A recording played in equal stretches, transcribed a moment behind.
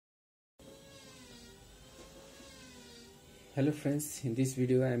Hello friends, in this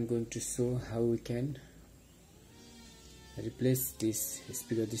video I am going to show how we can replace this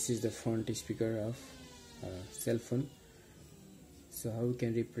speaker. This is the front speaker of cell phone. So how we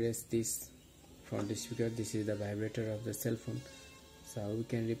can replace this front speaker? This is the vibrator of the cell phone. So how we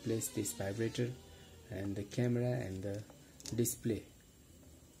can replace this vibrator and the camera and the display.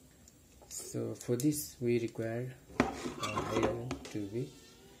 So for this we require iron to be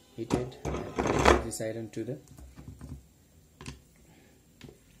heated. I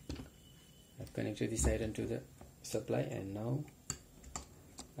have connected this iron to the supply, and now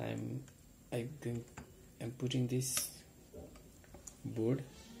I'm putting this board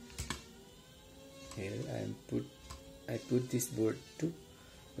here. I put this board to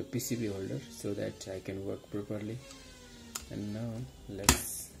the PCB holder so that I can work properly. And now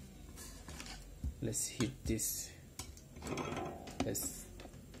let's heat this. Let's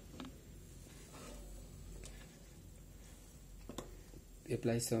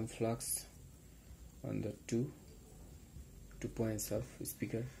apply some flux on the two points of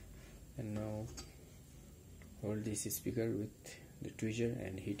speaker, and now hold this speaker with the tweezer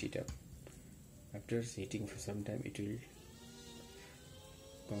and heat it up. After heating for some time, it will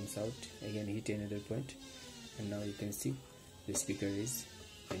comes out. Again heat another point, and now you can see the speaker is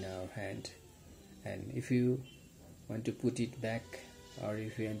in our hand. And if you want to put it back, or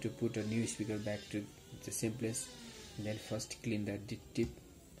if you want to put a new speaker back to the same place, then first clean that tip,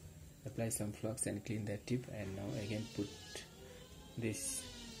 apply some flux and clean that tip, and now again put this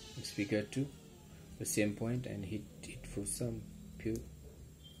speaker to the same point and heat it for few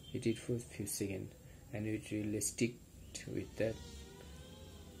seconds, and it will stick with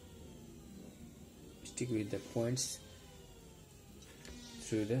the points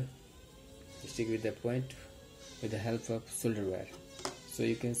with the help of solder wire. So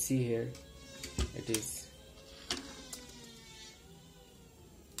you can see here it is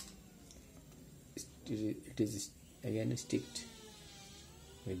again sticked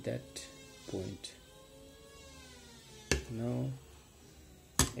with that point. Now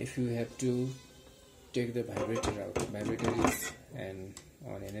if you have to take the vibrator out, vibrator is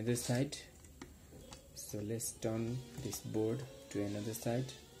on another side, so let's turn this board to another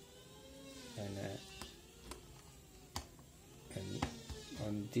side, and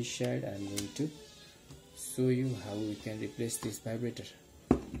on this side I'm going to show you how we can replace this vibrator.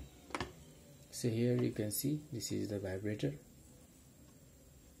 So here you can see this is the vibrator,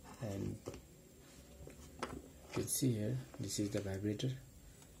 and you can see here this is the vibrator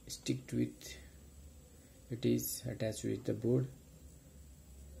it is attached with the board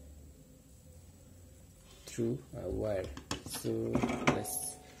through a wire. So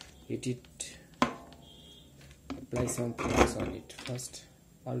let's hit it, apply some flux on it first.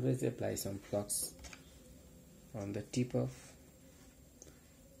 Always apply some flux on the tips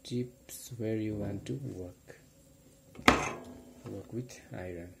where you want to work with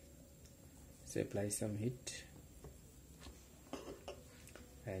iron. So apply some heat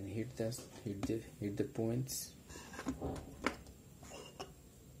and hit the points.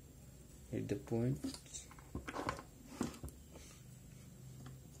 Hit the points.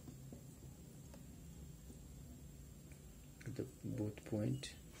 Both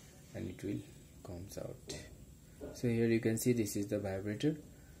point, and it will comes out. So here you can see this is the vibrator.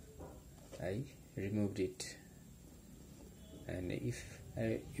 I removed it, and if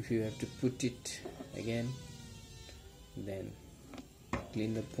you have to put it again, then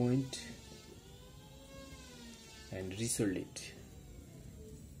clean the point and resolder it.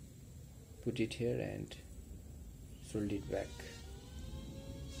 Put it here and solder it back.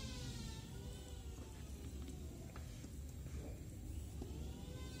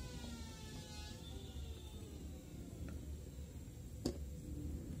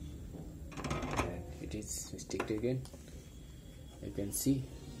 It is sticked again. You can see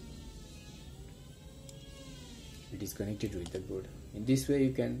it is connected with the board. In this way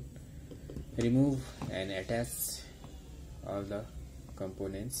you can remove and attach all the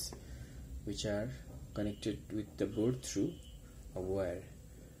components which are connected with the board through a wire.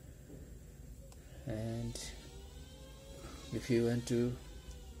 And if you want to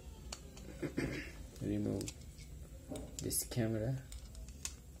remove this camera,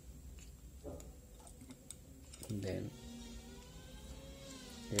 then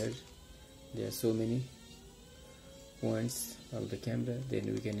here there are so many points of the camera,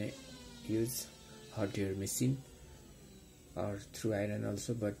 then we can use hot air machine or through iron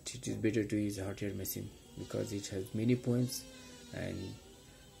also, but it is better to use hot air machine because it has many points. And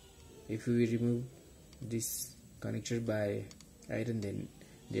if we remove this connector by iron, then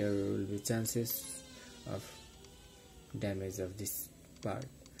there will be chances of damage of this part.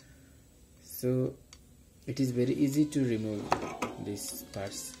 So it is very easy to remove these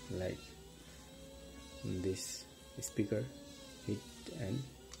parts, like this speaker.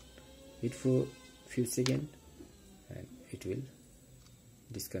 Hit for few seconds and it will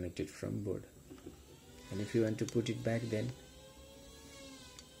disconnect it from board. And if you want to put it back, then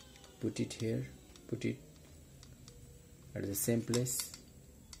put it here, put it at the same place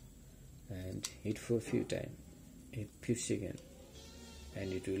and hit for a few seconds,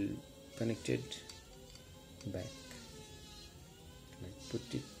 and it will connect it back. Like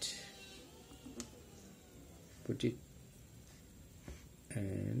put it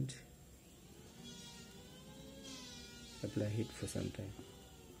and apply heat for some time.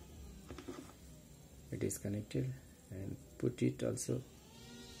 It is connected, and put it also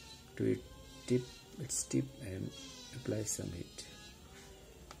to its tip and apply some heat.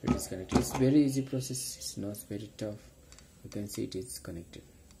 It is connected. It's very easy process, it's not very tough. You can see it is connected.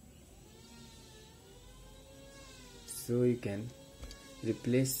 So you can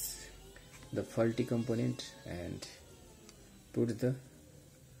replace the faulty component and put the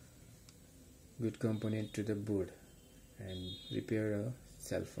good component to the board and repair a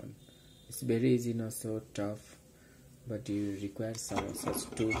cell phone. It's very easy, not so tough, but you require some such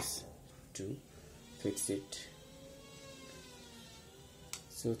tools to fix it.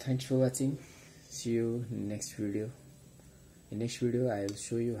 So thanks for watching. See you in next video. In next video I will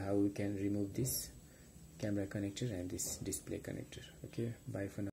show you how we can remove this camera connector and this display connector. Okay, bye for now.